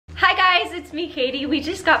it's me, Katie. We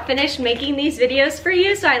just got finished making these videos for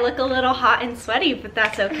you, so I look a little hot and sweaty, but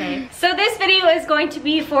that's okay. So this video is going to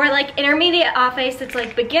be for like intermediate off-ice. It's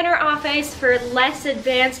like beginner off-ice for less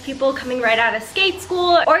advanced people coming right out of skate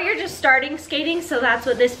school, or you're just starting skating, so that's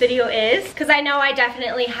what this video is. Because I know I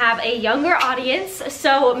definitely have a younger audience,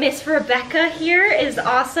 so Miss Rebecca here is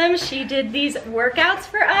awesome. She did these workouts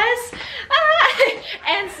for us.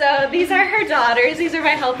 And so these are her daughters. These are my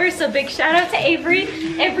helpers, so big shout out to Avery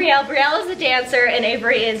and Brielle. Brielle is a dancer and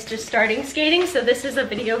Avery is just starting skating, so this is a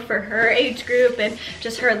video for her age group and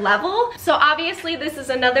just her level. So obviously this is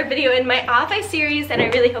another video in my off-ice series and I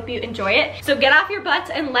really hope you enjoy it. So get off your butts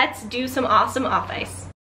and let's do some awesome off-ice.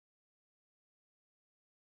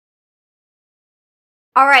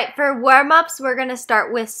 Alright, for warm-ups, we're going to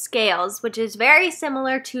start with scales, which is very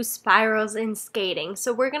similar to spirals in skating.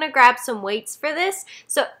 So we're going to grab some weights for this.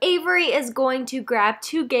 So Avery is going to grab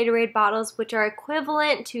 2 Gatorade bottles, which are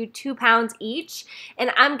equivalent to 2 pounds each.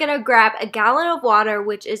 And I'm going to grab a gallon of water,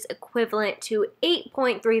 which is equivalent to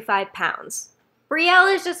 8.35 pounds.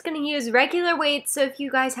 Brielle is just going to use regular weights, so if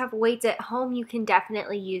you guys have weights at home, you can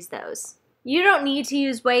definitely use those. You don't need to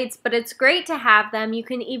use weights, but it's great to have them. You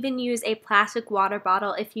can even use a plastic water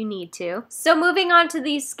bottle if you need to. So moving on to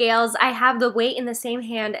these scales, I have the weight in the same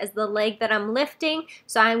hand as the leg that I'm lifting.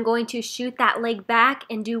 So I'm going to shoot that leg back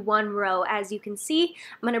and do 1 row. As you can see,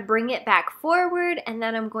 I'm going to bring it back forward and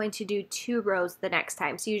then I'm going to do 2 rows the next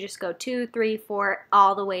time. So you just go 2, 3, 4,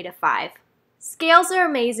 all the way to 5. Scales are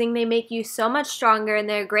amazing. They make you so much stronger and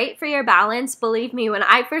they're great for your balance. Believe me, when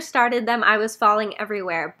I first started them, I was falling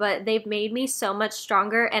everywhere, but they've made me so much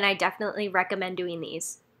stronger and I definitely recommend doing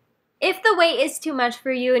these. If the weight is too much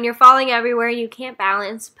for you and you're falling everywhere and you can't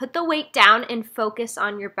balance, put the weight down and focus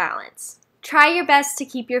on your balance. Try your best to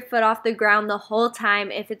keep your foot off the ground the whole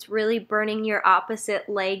time. If it's really burning your opposite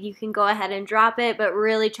leg, you can go ahead and drop it, but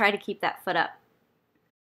really try to keep that foot up.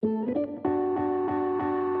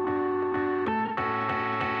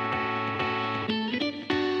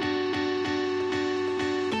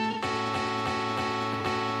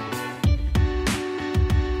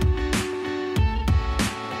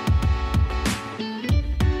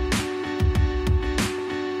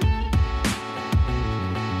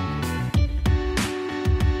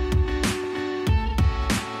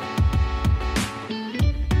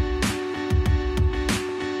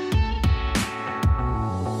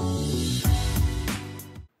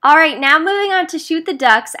 Alright, now moving on to shoot the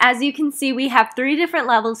ducks. As you can see, we have 3 different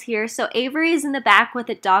levels here. So Avery is in the back with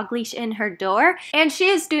a dog leash in her door, and she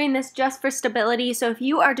is doing this just for stability. So if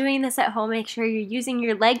you are doing this at home, make sure you're using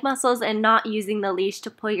your leg muscles and not using the leash to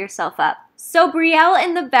pull yourself up. So Brielle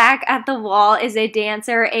in the back at the wall is a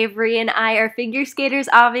dancer. Avery and I are figure skaters,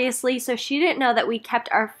 obviously, so she didn't know that we kept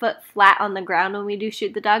our foot flat on the ground when we do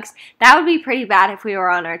shoot the ducks. That would be pretty bad if we were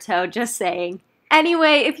on our toe, just saying.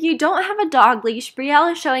 Anyway, if you don't have a dog leash,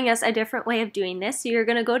 Brielle is showing us a different way of doing this. So you're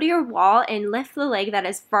going to go to your wall and lift the leg that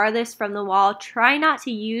is farthest from the wall. Try not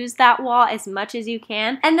to use that wall as much as you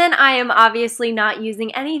can. And then I am obviously not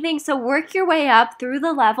using anything, so work your way up through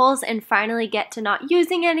the levels and finally get to not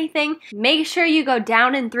using anything. Make sure you go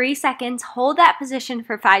down in 3 seconds, hold that position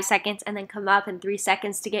for 5 seconds, and then come up in 3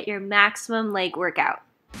 seconds to get your maximum leg workout.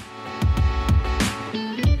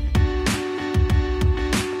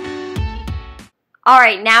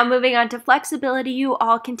 Alright, now moving on to flexibility. You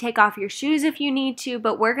all can take off your shoes if you need to,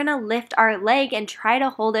 but we're going to lift our leg and try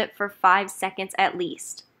to hold it for 5 seconds at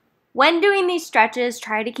least. When doing these stretches,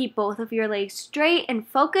 try to keep both of your legs straight and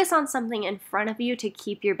focus on something in front of you to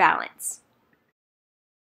keep your balance.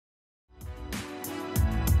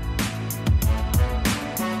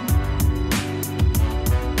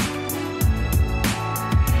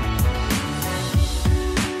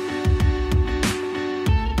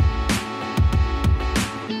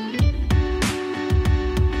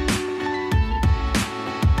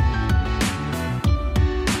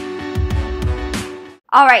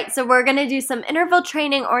 Alright, so we're going to do some interval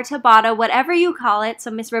training or Tabata, whatever you call it.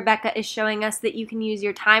 So Miss Rebecca is showing us that you can use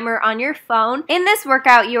your timer on your phone. In this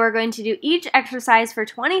workout, you are going to do each exercise for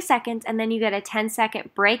 20 seconds and then you get a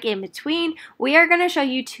 10-second break in between. We are going to show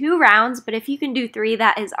you 2 rounds, but if you can do 3,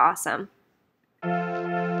 that is awesome.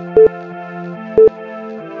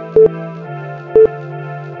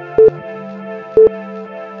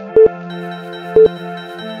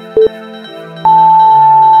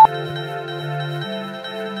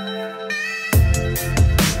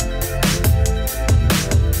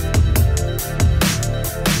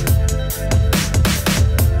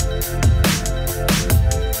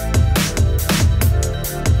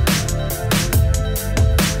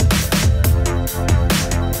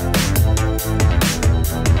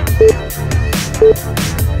 Yeah.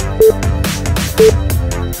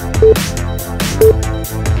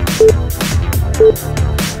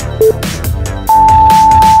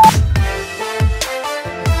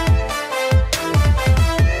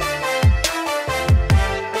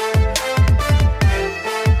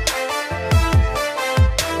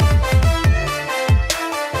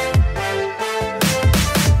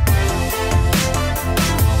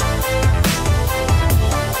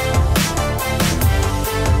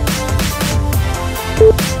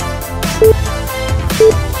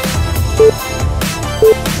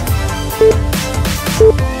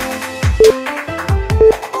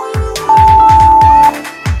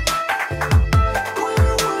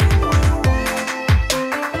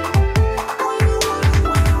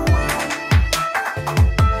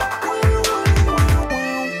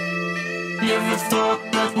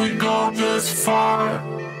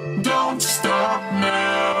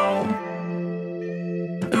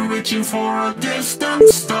 for a distant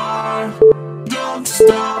star. Don't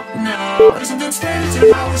stop now. Isn't it strange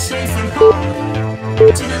how we're safe at home?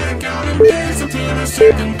 Today counting days until the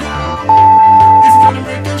second call. If you're gonna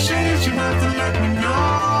make a change, you have to let me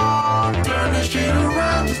know. Turn this shit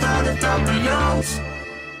around, start to top the youngs.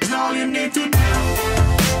 It's all you need to do.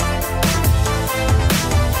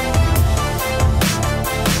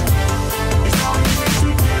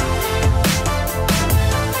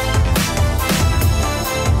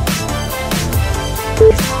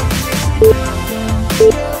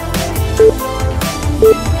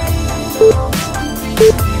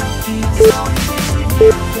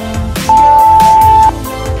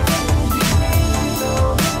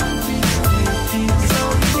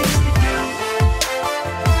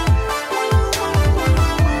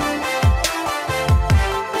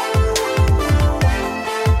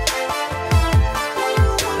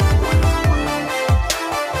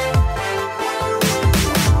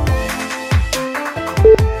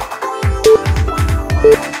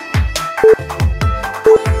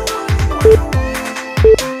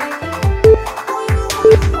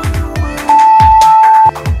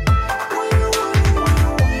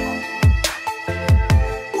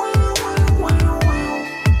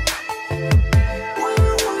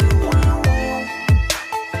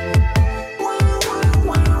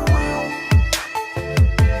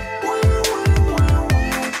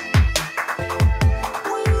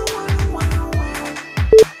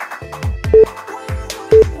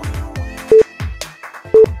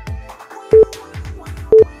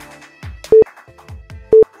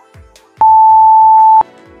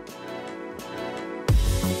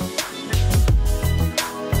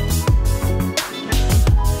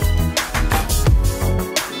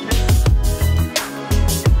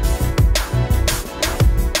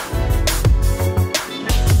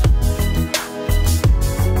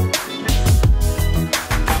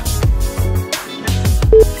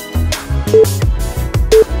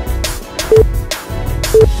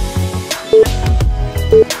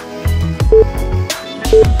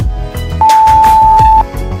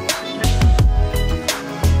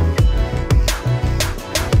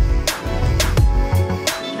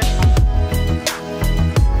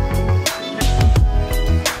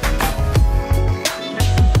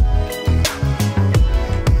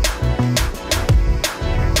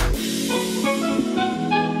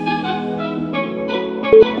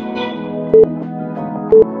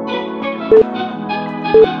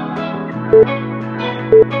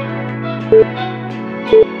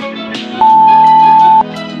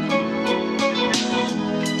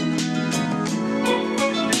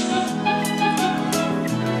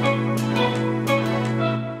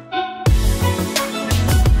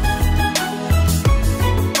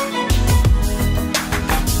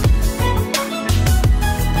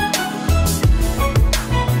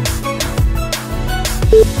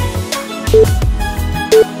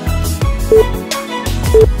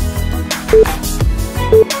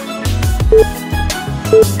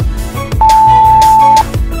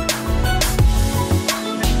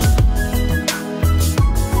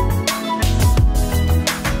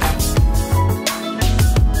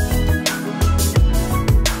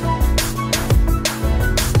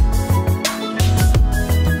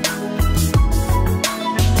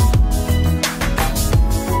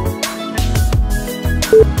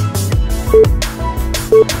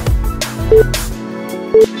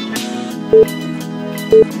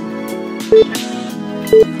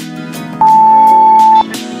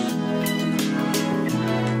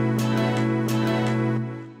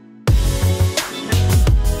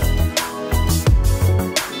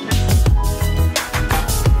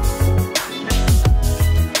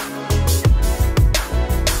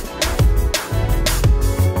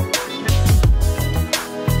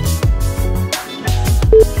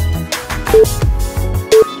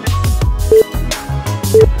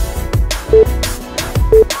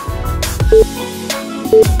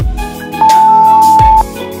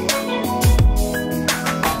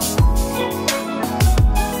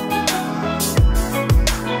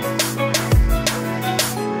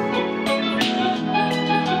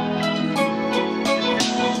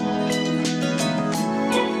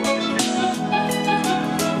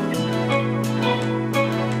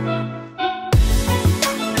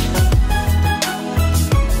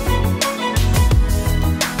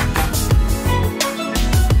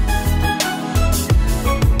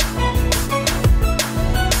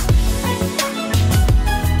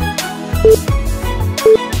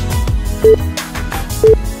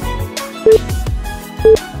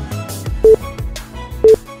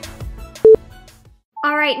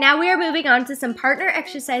 Now we are moving on to some partner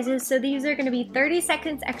exercises. So these are going to be 30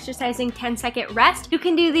 seconds exercising, 10-second rest. You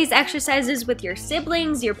can do these exercises with your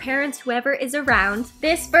siblings, your parents, whoever is around.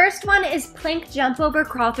 This first one is plank jump over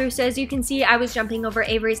crawl through. So as you can see, I was jumping over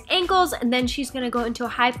Avery's ankles, and then she's going to go into a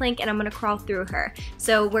high plank and I'm going to crawl through her.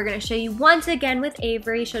 So we're going to show you once again with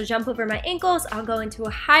Avery. She'll jump over my ankles, I'll go into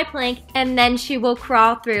a high plank, and then she will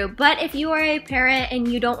crawl through. But if you are a parent and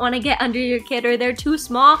you don't want to get under your kid or they're too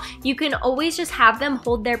small, you can always just have them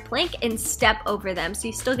hold their plank and step over them. So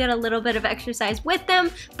you still get a little bit of exercise with them,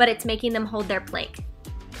 but it's making them hold their plank.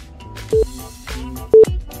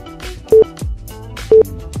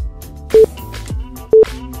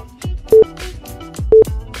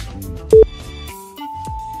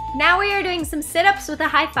 Now we are doing some sit-ups with a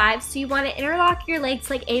high five. So you want to interlock your legs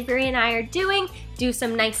like Avery and I are doing. Do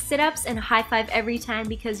some nice sit-ups and a high five every time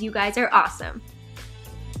because you guys are awesome.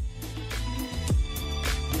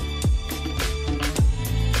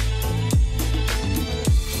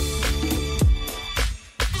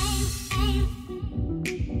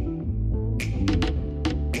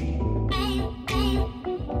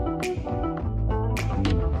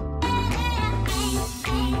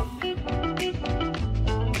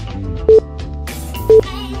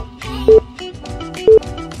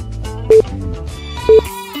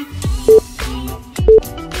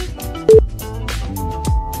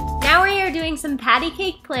 Some patty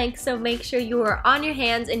cake planks, so make sure you are on your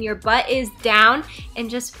hands and your butt is down and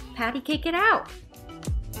just patty cake it out.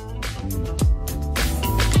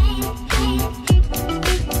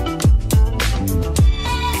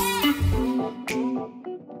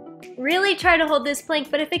 Really try to hold this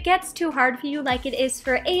plank, but if it gets too hard for you like it is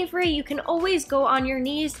for Avery, you can always go on your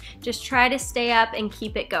knees. Just try to stay up and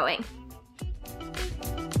keep it going.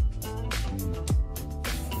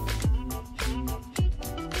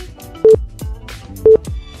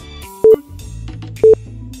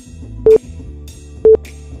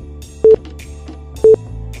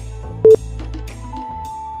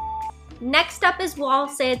 Next up is wall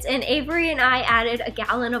sits, and Avery and I added a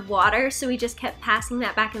gallon of water, so we just kept passing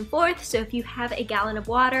that back and forth. So if you have a gallon of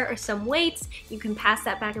water or some weights, you can pass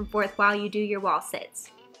that back and forth while you do your wall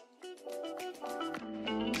sits.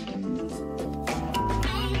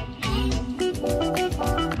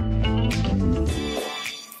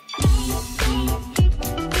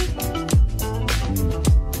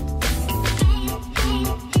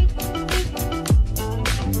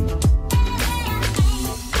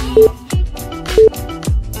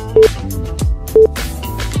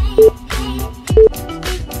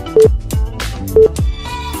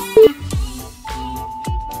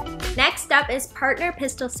 Next up is partner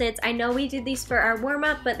pistol sits. I know we did these for our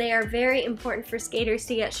warm-up, but they are very important for skaters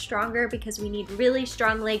to get stronger because we need really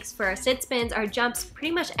strong legs for our sit spins, our jumps,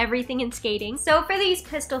 pretty much everything in skating. So for these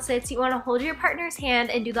pistol sits, you want to hold your partner's hand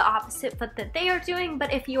and do the opposite foot that they are doing,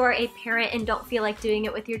 but if you are a parent and don't feel like doing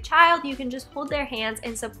it with your child, you can just hold their hands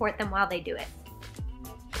and support them while they do it.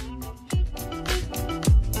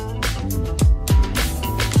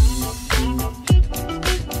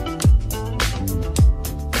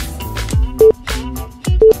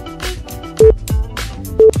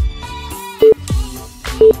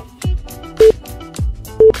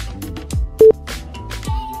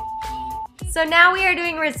 So now we are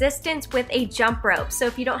doing resistance with a jump rope. So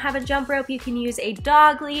if you don't have a jump rope, you can use a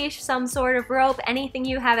dog leash, some sort of rope, anything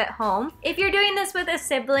you have at home. If you're doing this with a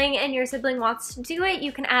sibling and your sibling wants to do it,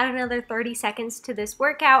 you can add another 30 seconds to this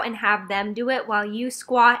workout and have them do it while you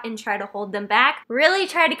squat and try to hold them back. Really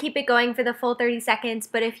try to keep it going for the full 30 seconds,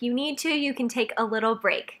 but if you need to, you can take a little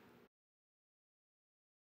break.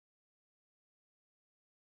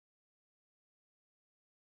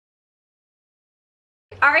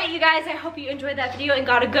 Alright you guys, I hope you enjoyed that video and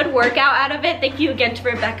got a good workout out of it. Thank you again to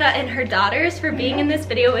Rebecca and her daughters for being in this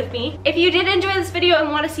video with me. If you did enjoy this video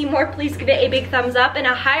and want to see more, please give it a big thumbs up, and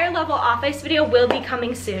a higher level off ice video will be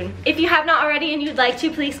coming soon. If you have not already and you'd like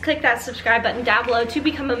to, please click that subscribe button down below to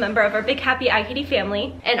become a member of our big happy iKitty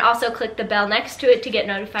family, and also click the bell next to it to get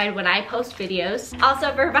notified when I post videos.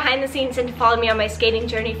 Also for behind the scenes and to follow me on my skating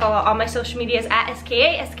journey, follow all my social medias at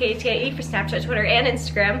SKATIE for Snapchat, Twitter, and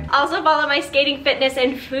Instagram. Also follow my skating, fitness,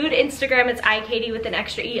 and food Instagram. It's iKatie with an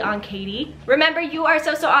extra E on Katie. Remember, you are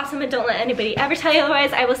so awesome, and don't let anybody ever tell you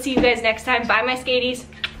otherwise. I will see you guys next time. Bye my skaties.